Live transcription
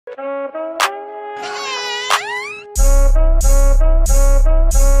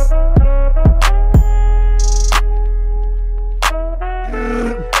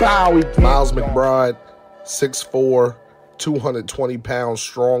Miles Mcbride, 6'4", 220 pounds,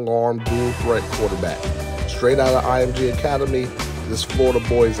 strong arm, dual threat quarterback. Straight out of IMG Academy, this Florida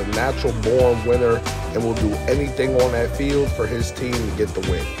boy is a natural born winner and will do anything on that field for his team to get the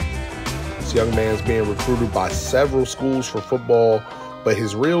win. This young man's being recruited by several schools for football, but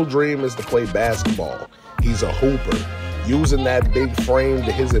his real dream is to play basketball. He's a hooper, using that big frame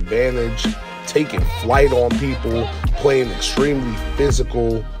to his advantage, taking flight on people, playing extremely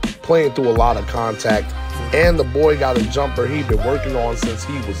physical, playing through a lot of contact, and the boy got a jumper he'd been working on since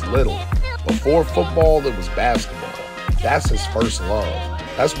he was little. Before football, it was basketball. That's his first love.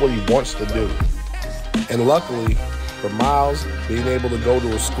 That's what he wants to do. And luckily for Miles, being able to go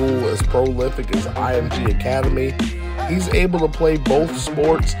to a school as prolific as IMG Academy, he's able to play both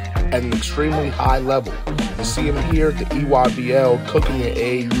sports at an extremely high level. You see him here at the EYBL, cooking the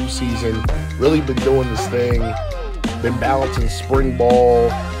AAU season, really been doing this thing, been balancing spring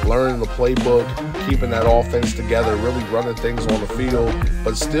ball, learning the playbook, keeping that offense together, really running things on the field,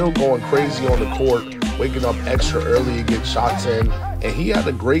 but still going crazy on the court, waking up extra early to get shots in. And he had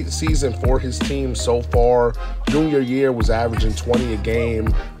a great season for his team so far. Junior year was averaging 20 a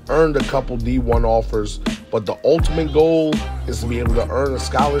game, earned a couple D1 offers, but the ultimate goal is to be able to earn a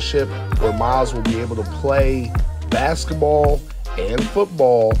scholarship where Miles will be able to play basketball and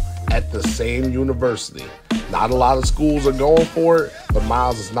football at the same university. Not a lot of schools are going for it, but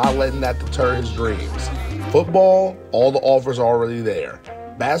Miles is not letting that deter his dreams. Football, all the offers are already there.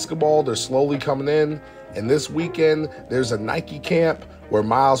 Basketball, they're slowly coming in. And this weekend, there's a Nike camp where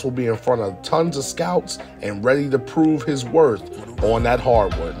Miles will be in front of tons of scouts and ready to prove his worth on that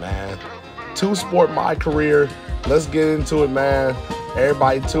hardwood, man. Two-sport Mycareer. Let's get into it, man.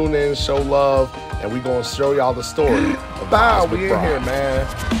 Everybody tune in, show love, and we're going to show y'all the story of Miles McBride. We in here,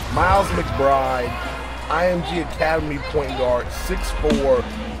 man. Miles Mcbride, IMG Academy point guard, 6'4",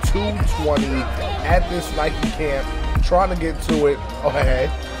 220, at this Nike camp, trying to get to it. Oh, hey.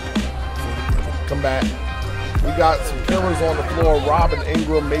 Come back. We got some killers on the floor. Robin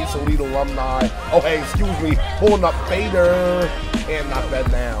Ingram, Mason Elite alumni. Oh, hey, excuse me. Pulling up Fader. And knock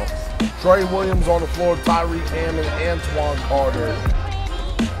that down. Trey Williams on the floor. Tyreek Hammond, Antoine Carter.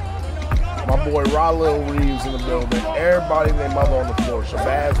 My boy Rollo Reeves in the building. Everybody and their mother on the floor.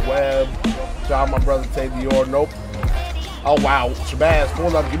 Shabazz Webb. Shout out my brother Tay Dior. Nope. Oh, wow. Shabazz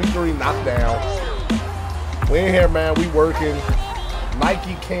pulling up. Give me 3. Knockdown. We in here, man. We working.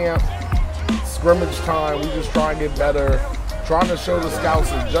 Nike camp. Scrimmage time, we just try and get better, trying to show the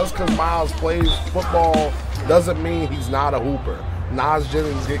scouts that just because Miles plays football doesn't mean he's not a hooper. Nas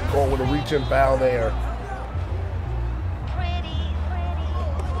Jennings getting caught with a reach-in foul there.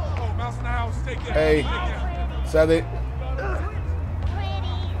 Hey, said it.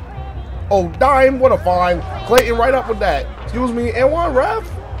 Oh, dime, what a find. Clayton right up with that. Excuse me, and one ref.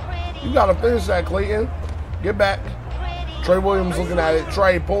 You got to finish that, Clayton. Get back. Trey Williams looking at it.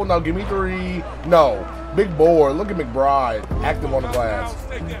 Trey pulling up. Give me 3. No. Big board. Look at McBride. Active on the glass.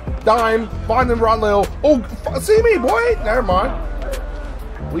 Dime. Finding Rodlell. Oh, see me, boy. Never mind.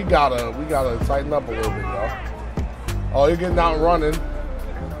 We gotta tighten up a little bit, y'all. Oh, you're getting out and running.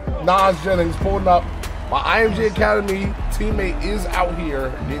 Nas Jennings pulling up. My IMG Academy teammate is out here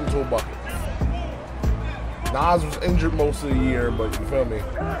getting to a bucket. Nas was injured most of the year, but you feel me?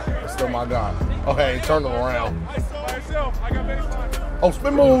 That's still my guy. Oh, hey, turn it around. Oh,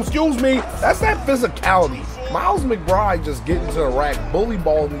 spin move, excuse me. That's that physicality. Miles Mcbride just getting to the rack, bully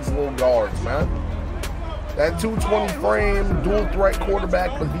balling these little guards, man. That 220 frame, dual threat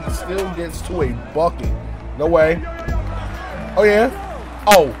quarterback, but he still gets to a bucket. No way. Oh, yeah.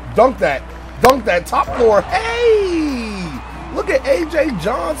 Oh, dunk that. Dunk that top floor. Hey! Look at A.J.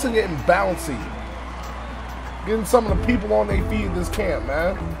 Johnson getting bouncy. Getting some of the people on their feet at this camp,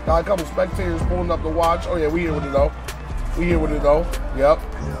 man. Got a couple spectators pulling up to watch. Oh, yeah, we here with it, though. We here with it, though. Yep.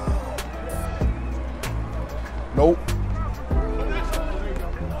 Nope.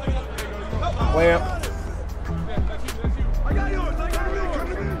 Clamp.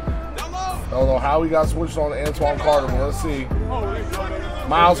 I don't know how he got switched on to Antoine Carter, but let's see.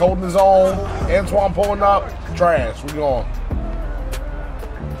 Miles holding his own. Antoine pulling up. Trash. We going.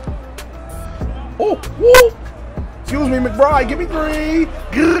 Oh, whoop. Excuse me, McBride. Give me 3.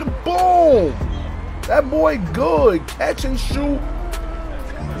 Good. Boom. That boy good. Catch and shoot.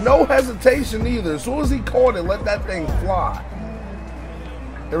 No hesitation either. As soon as he caught it, let that thing fly.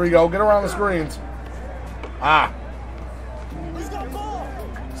 Here we go. Get around the screens. Ah.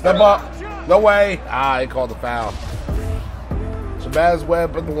 Step up. No way. Ah, he called the foul. Shabazz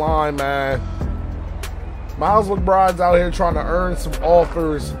Webb at the line, man. Miles McBride's out here trying to earn some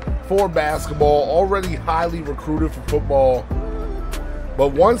offers for basketball. Already highly recruited for football, but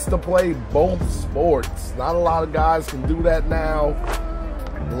wants to play both sports. Not a lot of guys can do that now.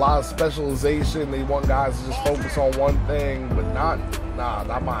 A lot of specialization. They want guys to just focus on one thing, but not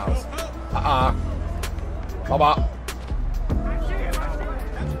Miles. How about?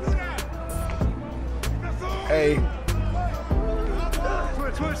 Hey.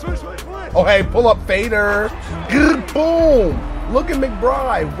 Oh, hey, pull up fader. Boom. Look at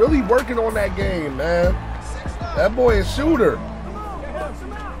McBride. Really working on that game, man. That boy is shooter.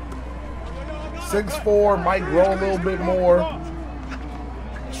 6'4", might grow a little bit more.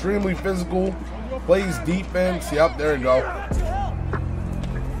 Extremely physical. Plays defense. Yep, there you go.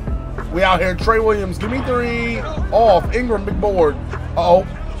 We out here. Trey Williams, give me 3. Off. Ingram, big board. Uh-oh.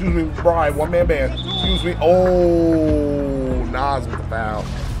 Excuse me, McBride. One-man band. Excuse me. Oh, Nas with the foul.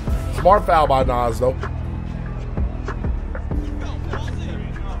 Smart foul by Nas, though.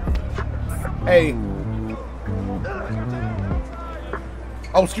 Hey.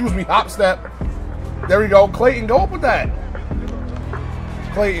 Oh, excuse me. Hop step. There we go. Clayton, go up with that.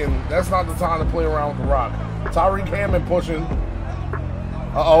 Clayton, that's not the time to play around with the rock. Tyreek Hammond pushing.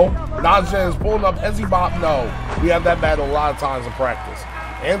 Uh-oh. Najee is pulling up. Hezzy Bop. No. We have that battle a lot of times in practice.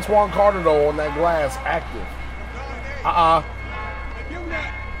 Antoine Carter, though, on that glass, active.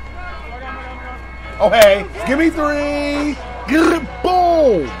 Oh, hey. Give me 3.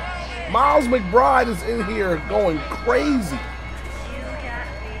 Boom. Miles McBride is in here going crazy.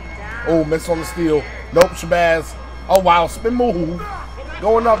 Oh, miss on the steal. Nope, Shabazz. Oh, wow. Spin move.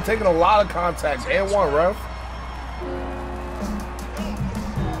 Going up, taking a lot of contacts. And one, ref.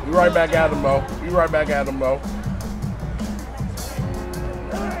 We right back at him, though. We right back at him, though.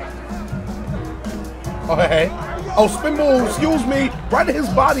 Oh, hey. Oh, spin move. Excuse me. Right to his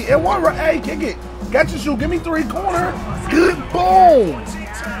body. And one, right. Hey, kick it. Got your shoe. Give me 3 corner. Good. Boom.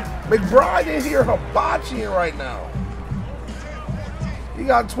 McBride in here hibachiing right now. He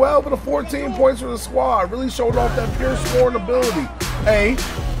got 12 of the 14 points for the squad. Really showed off that pure scoring ability. Hey,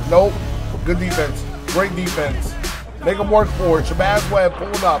 nope. Good defense. Great defense. Make him work for it. Shabazz Webb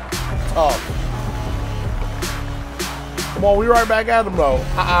pulling up. Tough. Come on, we right back at him though.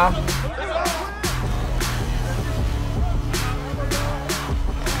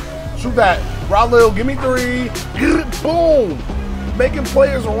 Shoot that. Ralil, give me 3. Boom. Making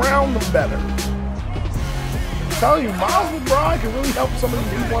players around them better. I'm telling you, Miles McBride can really help some of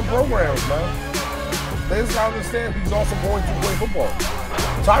these D1 programs, man. They just gotta understand he's also going to play football.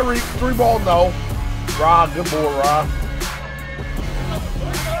 Tyreek, 3 ball, no. Ra, good boy, Ra.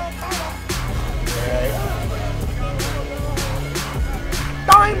 Okay.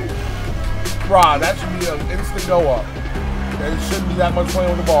 Dime! Ra, that should be an instant go up. There shouldn't be that much playing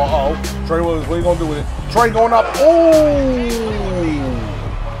with the ball. Uh oh. Trey Williams, what are you gonna do with it? Trey going up. Oh!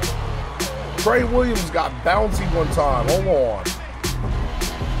 Trey Williams got bouncy one time. Hold on.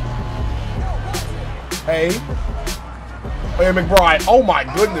 Hey. Hey, McBride. Oh my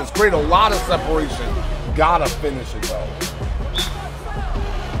goodness. Create a lot of separation. Gotta finish it though.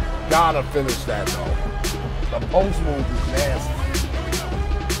 Gotta finish that though. The post move is nasty.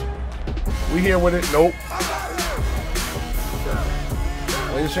 We here with it. Nope.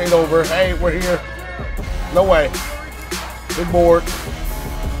 Lay the shade over. Hey, we're here. No way. Big board.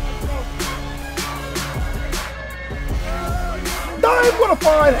 Dime, what a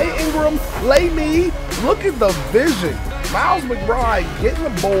find. Hey, Ingram, lay me. Look at the vision. Miles McBride getting the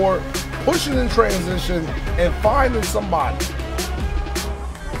board, pushing in transition, and finding somebody.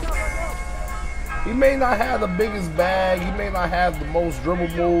 He may not have the biggest bag. He may not have the most dribble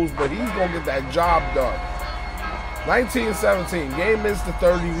moves, but he's going to get that job done. 19-17. Game missed to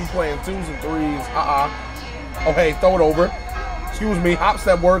 30. We playing 2s and 3s. Oh, hey, throw it over. Excuse me. Hop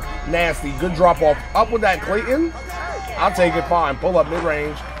step work. Nasty. Good drop off. Up with that, Clayton. I'll take it. Fine. Pull up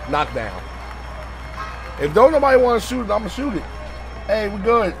mid-range. Knock down. If don't nobody want to shoot it, I'm going to shoot it. Hey, we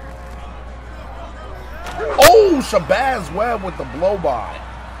good. Oh, Shabazz Webb with the blow-by.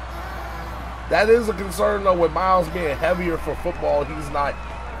 That is a concern, though, with Miles being heavier for football. He's not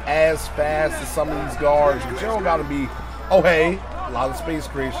as fast as some of these guards. But you don't got to be, oh, hey, a lot of space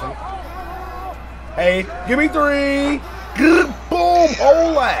creation. Hey, give me 3. Good, boom,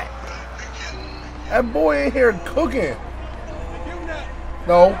 hold that. That boy in here cooking.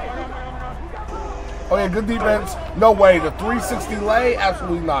 No. Oh, yeah, good defense. No way. The 360 lay?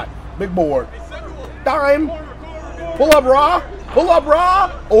 Absolutely not. Big board. Dime. Pull up, Ra. Pull up,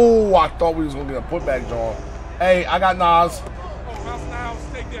 Ra. Oh, I thought we was going to get a putback, John. Hey, I got Nas.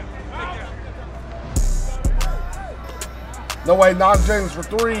 No way. Nas James for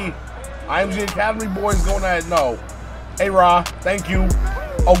 3. IMG Academy boys going at it. No. A-Ra. Thank you.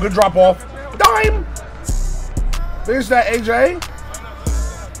 Oh, good drop off. Dime. Finish that, AJ.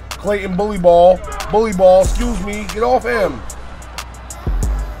 Clayton bully ball. Bully ball. Excuse me. Get off him.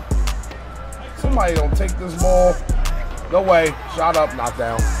 Somebody don't take this ball. No way. Shot up. Knocked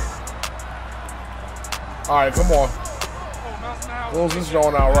down. All right, come on. Close this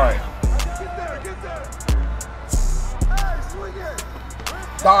joint out right.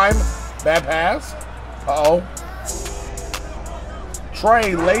 Dime. Bad pass. Uh-oh.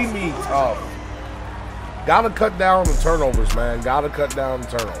 Trey, lay me tough. Gotta cut down the turnovers, man. Gotta cut down the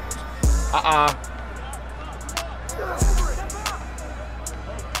turnovers.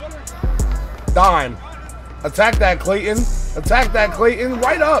 Dime. Attack that, Clayton. Attack that, Clayton.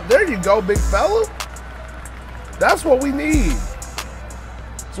 Right up. There you go, big fella. That's what we need.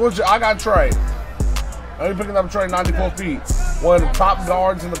 Switch it. I got Trey. I'm picking up Trey, 94 feet. One of the top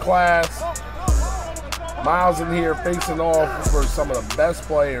guards in the class. Miles in here facing off for some of the best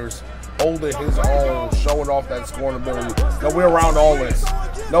players. Holding his own. Showing off that scoring ability. No, we're around all this.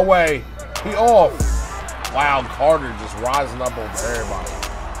 No way. He off. Wow, Carter just rising up over everybody.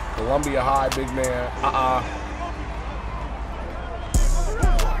 Columbia High, big man.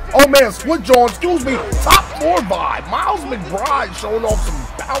 Oh, man, split John. Excuse me. Top 4 vibe. Miles Mcbride showing off some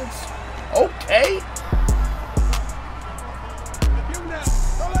bounce. Okay.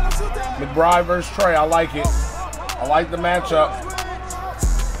 Mcbride versus Trey. I like it. I like the matchup.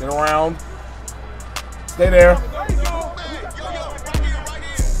 Get around. Stay there.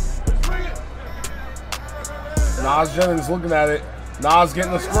 Nas Jennings looking at it. Nas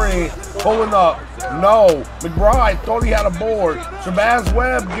getting the screen. Pulling up. No. Mcbride thought he had a board. Shabazz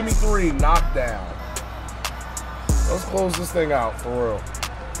Webb, give me 3. Knockdown. Let's close this thing out for real.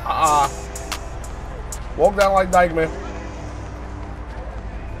 Walk down like Dykeman.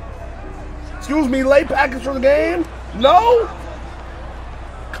 Excuse me, late package for the game? No?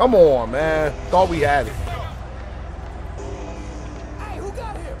 Come on, man. Thought we had it. Hey, who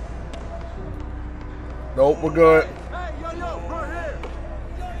got him? Nope, we're good.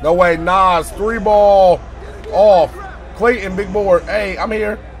 No way, Nas, 3 ball off. Clayton, big board. Hey, I'm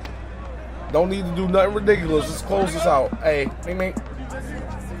here. Don't need to do nothing ridiculous. Let's close this out. Hey, me.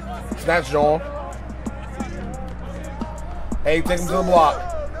 Snatch, John. Hey, take him to the block.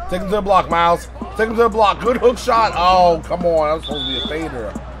 Take him to the block, Miles. Take him to the block. Good hook shot. Oh, come on. That was supposed to be a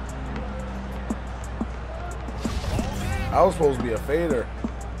fader. That was supposed to be a fader.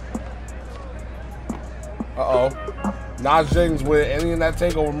 Uh-oh. Nas Jennings with any in that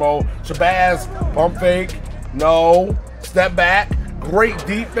takeover mode. Shabazz, pump fake. No. Step back. Great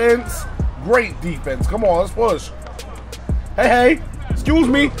defense. Great defense. Come on, let's push. Hey. Excuse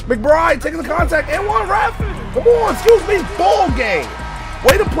me. Mcbride taking the contact and 1 ref. Come on, excuse me. Ball game.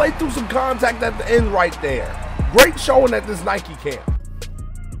 Way to play through some contact at the end right there. Great showing at this Nike camp.